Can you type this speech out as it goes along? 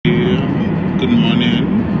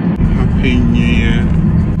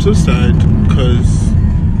so sad because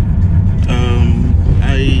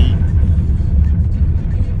I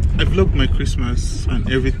vlogged my Christmas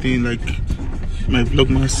and everything, like my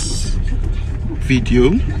Vlogmas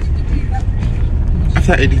video.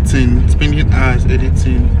 After editing, spending hours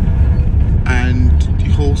editing and the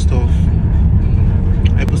whole stuff,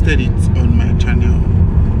 I posted it on my channel,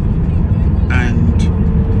 and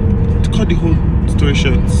to cut the whole story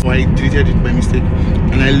short, I deleted it by mistake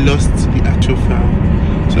and I lost the actual file.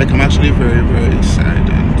 So like, I'm actually very, very sad,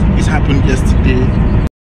 and it happened yesterday.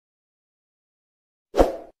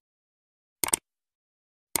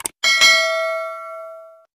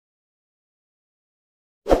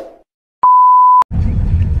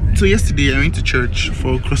 So yesterday I went to church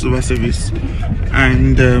for crossover service,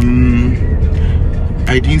 and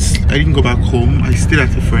I didn't go back home. I stayed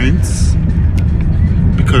at a friend's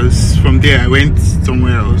because from there I went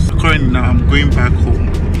somewhere else. Currently now I'm going back home,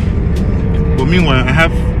 but meanwhile I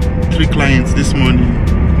have 3 clients this morning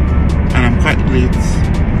and I'm quite late,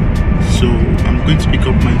 so I'm going to pick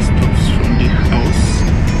up my stuff from the house,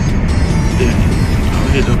 then I'll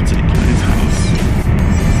head up to the client's house.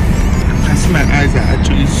 I see my eyes are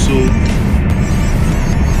actually so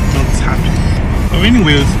not happy. But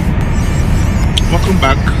anyways, welcome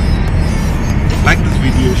back. Like this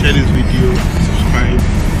video, share this video, subscribe,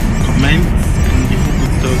 comment, and the whole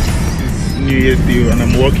good stuff. This is New Year's Day and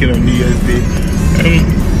I'm working on New Year's Day.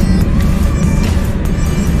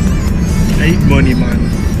 I need money, man.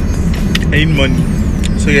 I need money.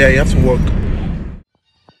 So yeah, you have to work.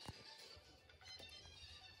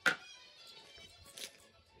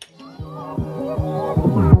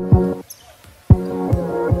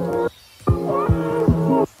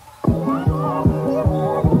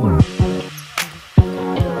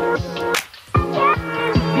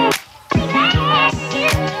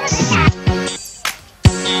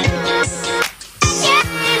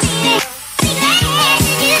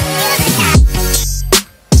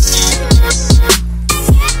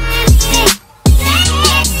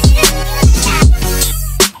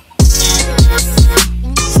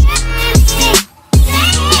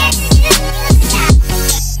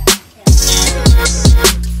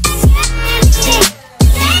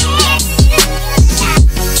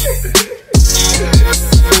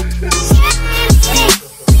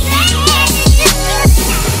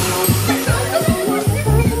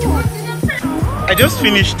 I just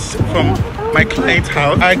finished from my client's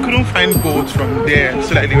house. I couldn't find boats from there,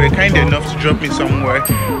 so that they were kind enough to drop me somewhere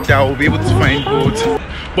that I will be able to find boats.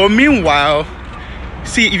 But meanwhile,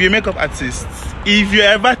 see, if you're a makeup artist, if you're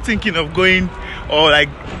ever thinking of going or like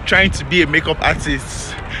trying to be a makeup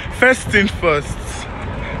artist, first thing first,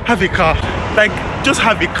 have a car. Like, just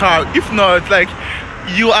have a car. If not, like,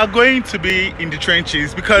 you are going to be in the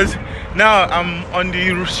trenches, because now I'm on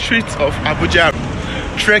the streets of Abuja,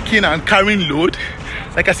 trekking and carrying load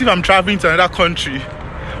like as if I'm traveling to another country.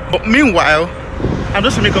 But meanwhile, I'm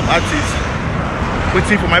just a makeup artist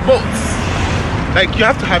waiting for my boats. Like, you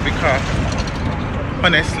have to have a car,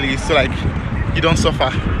 honestly, so like you don't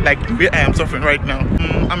suffer like the way I am suffering right now.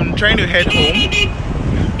 I'm trying to head home,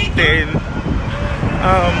 then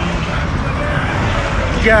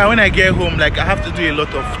yeah, when I get home, like, I have to do a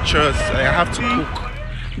lot of chores. I have to cook.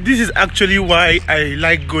 This is actually why I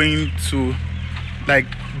like going to like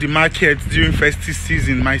the market during festive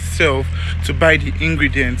season myself, to buy the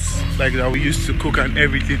ingredients like that we used to cook and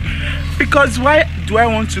everything. Because why do I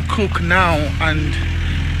want to cook now and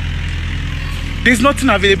there's nothing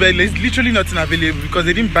available? There's literally nothing available because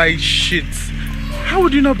they didn't buy shit. How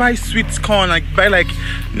would you not buy sweet corn, like buy like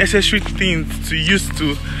necessary things to use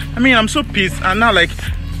to? I mean, I'm so pissed. And now like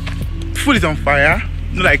food is on fire.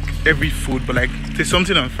 Not like every food, but like there's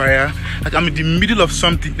something on fire. Like, I'm in the middle of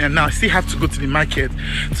something and now I still have to go to the market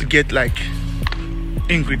to get like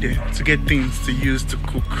ingredients, to get things to use to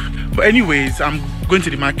cook. But anyways, I'm going to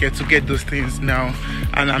the market to get those things now,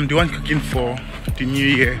 and I'm the one cooking for the new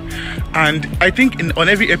year. And I think on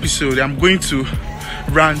every episode I'm going to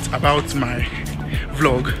rant about my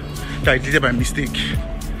vlog that I did by mistake.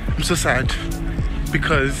 I'm so sad,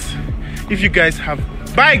 because if you guys have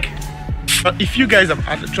if you guys have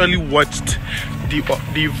actually watched the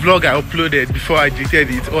vlog I uploaded before I deleted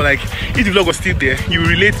it, or like if the vlog was still there, you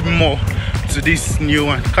relate more to this new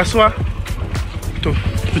one. Kaswa to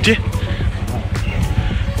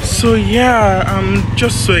so yeah, I'm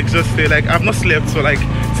just so exhausted. Like, I've not slept for like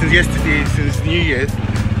since yesterday, since New Year's.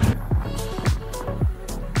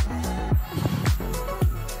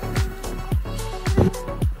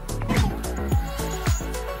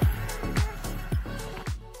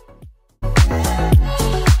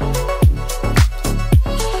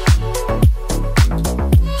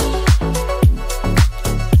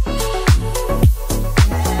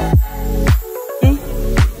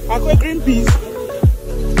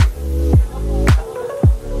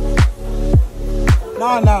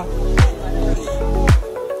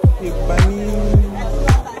 Okay, bunny.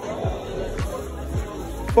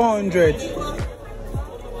 400.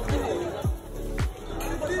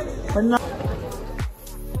 Banana.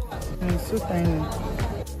 It's so tiny.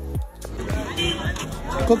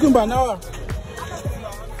 Cucumber now.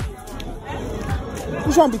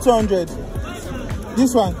 Which one be 200?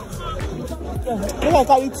 This one. Maybe I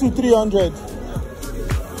carry 200-300.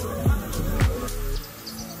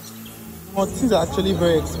 But these are actually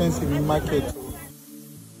very expensive in market.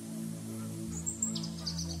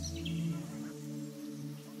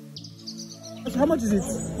 How much is it?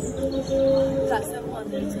 That's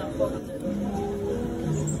 700 to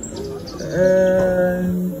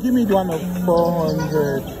 400. Give me the one of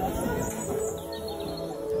 400.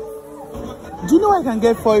 Do you know where I can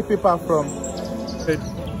get foil paper from?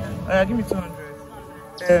 Give me 200.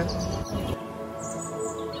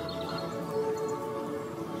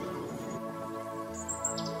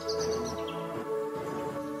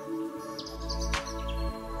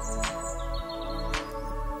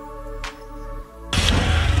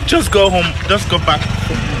 Just go home, just go back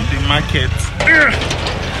from the market.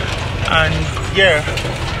 And yeah,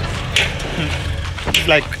 it's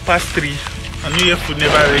like past 3 and New Year food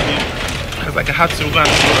never ready. Because like I had to go and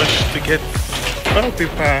rush to get toilet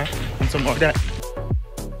paper and some other.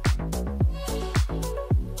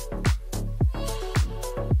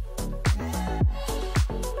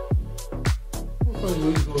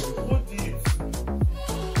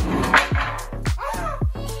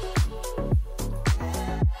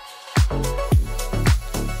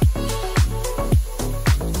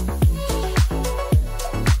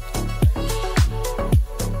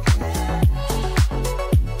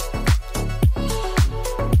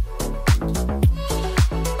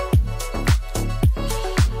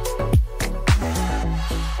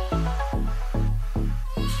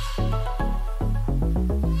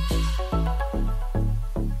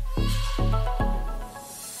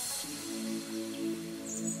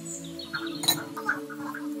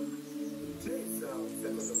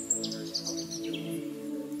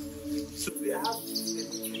 So we have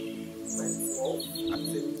by 12 at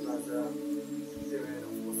the Plaza. There are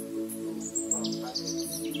of course go to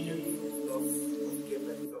panels, get stuff, get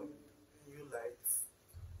like some new lights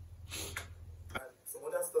and some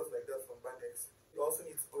other stuff like that from Banex. You also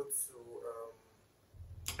need to go to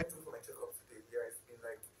I had to go for my checkup today. Yeah, it's been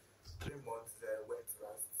like 3 months that I went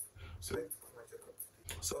last. So I went to go for my checkup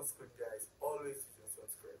today. Sunscreen, guys, always use your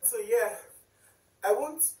sunscreen. So yeah, I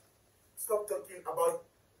won't stop talking about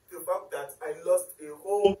the fact that I lost a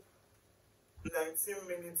whole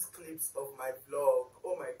 19-minute clips of my vlog.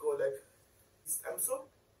 Oh my god, like I'm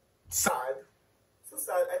so sad. So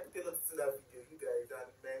sad. I put a lot in that video, you guys,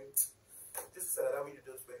 and man, just sad that video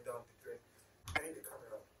just went down the drain. I need a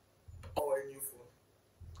camera or a new phone.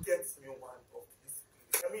 Get me one of these,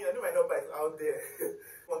 please. I mean, I know my number is out there. I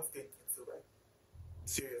want to take it so like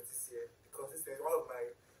serious this year because this is one of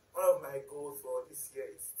my goals for this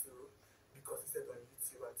year is to be consistent on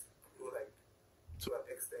YouTube and to grow like to an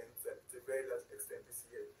extent, like to a very large extent this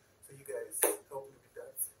year. So you guys help me with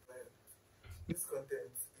that. Man, this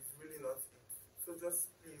content is really not it. So just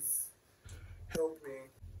please help me.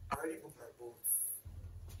 I already booked my boat.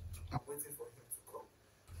 I'm waiting for him to come.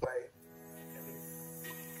 Bye.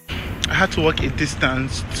 I had to walk a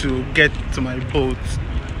distance to get to my boat,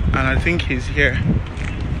 and I think he's here.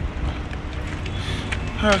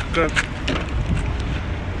 Oh god.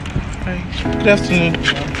 Hi. Good afternoon.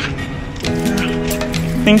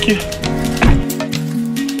 Thank you.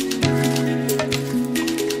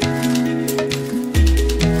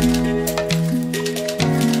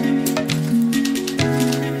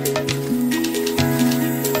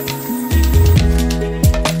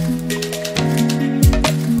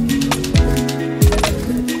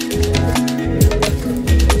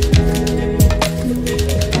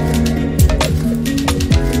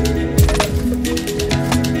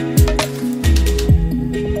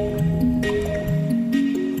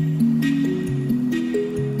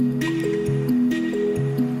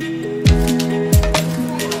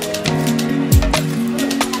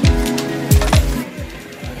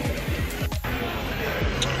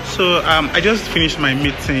 So I just finished my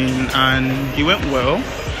meeting and it went well.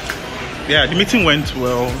 Yeah, the meeting went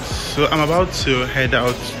well. So I'm about to head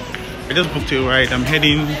out. I just booked a ride. I'm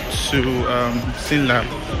heading to Synlab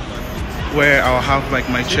where I'll have like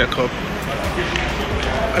my checkup.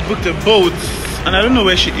 I booked a boat and I don't know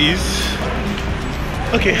where she is.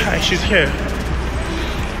 Okay, hi, she's here.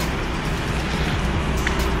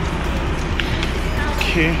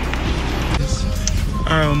 Okay.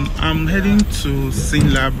 I'm heading to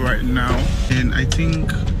Synlab right now, and I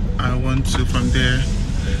think I want to from there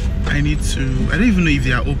I don't even know if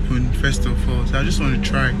they are open first of all, so I just want to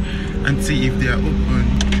try and see if they are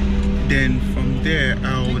open. Then from there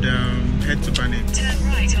I would head to Banex. Turn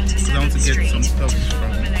right onto 7th I want to get Street some stuff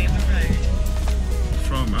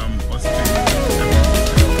from Austin.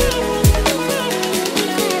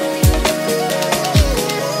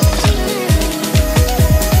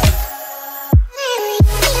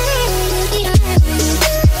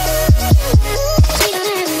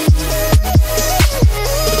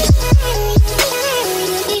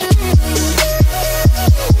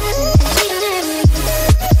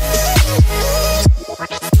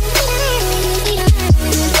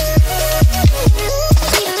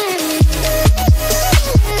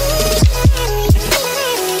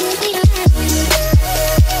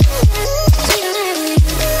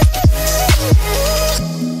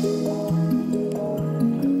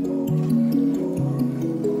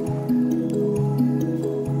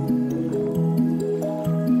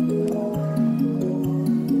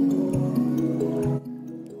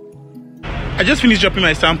 I just finished dropping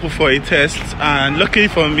my sample for a test, and luckily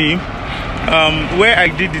for me, where I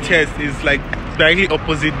did the test is like directly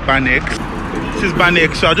opposite Banex. This is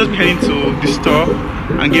Banex, so I'll just be heading to the store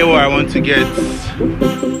and get what I want to get.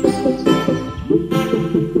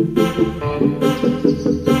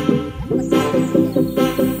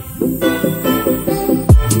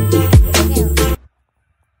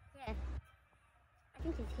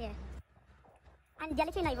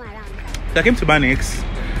 So I came to Banex,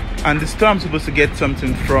 and the store I'm supposed to get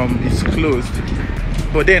something from is closed,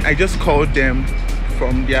 but then I just called them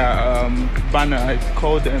from their banner. I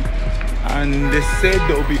called them and they said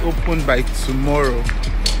they'll be open by tomorrow,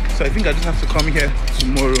 so I think I just have to come here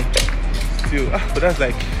tomorrow still. But that's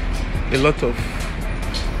like a lot of,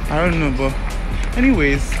 I don't know, but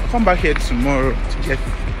anyways, I'll come back here tomorrow to get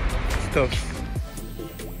stuff.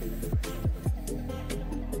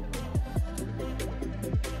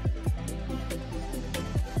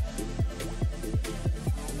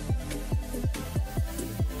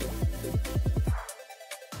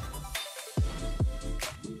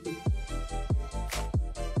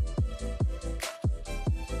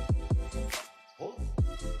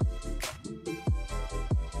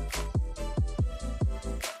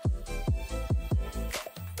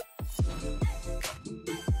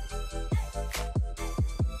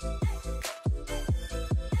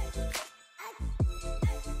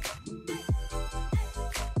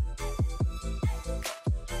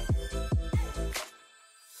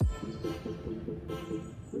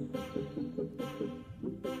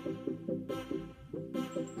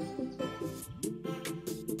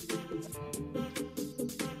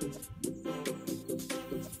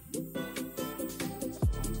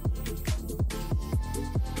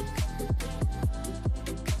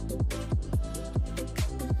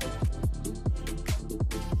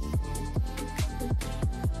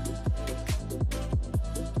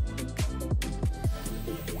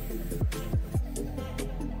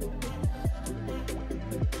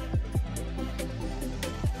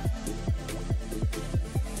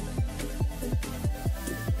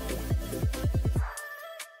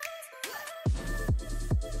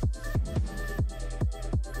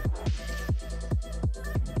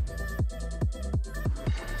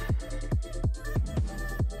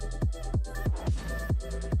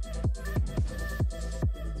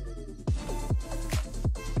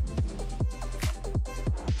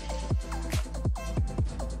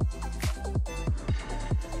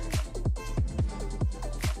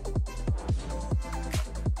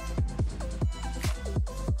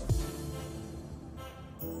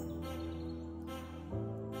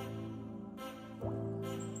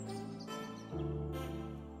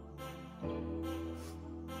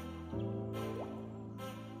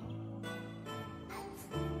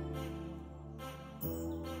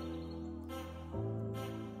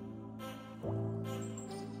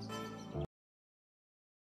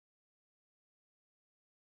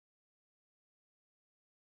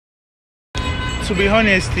 To be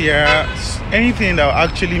honest here, anything that will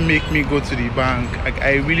actually make me go to the bank,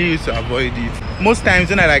 I really used to avoid it. Most times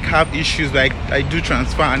when I like have issues, like I do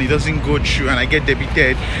transfer and it doesn't go through and I get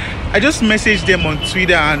debited, I just message them on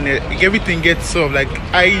Twitter and everything gets solved. Like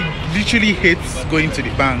I literally hate going to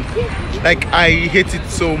the bank. Like I hate it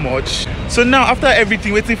so much. So now after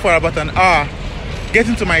everything, waiting for about an hour,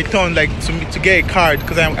 getting to my turn, like to get a card,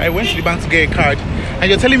 because I went to the bank to get a card, and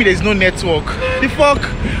you're telling me there's no network. The fuck?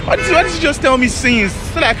 What did you just tell me since,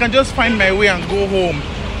 so that I can just find my way and go home?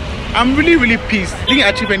 I'm really pissed. I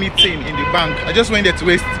didn't achieve anything in the bank. I just went there to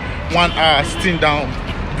waste 1 hour sitting down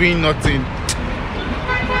doing nothing.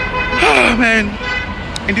 Ah man,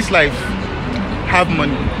 in this life, have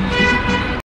money.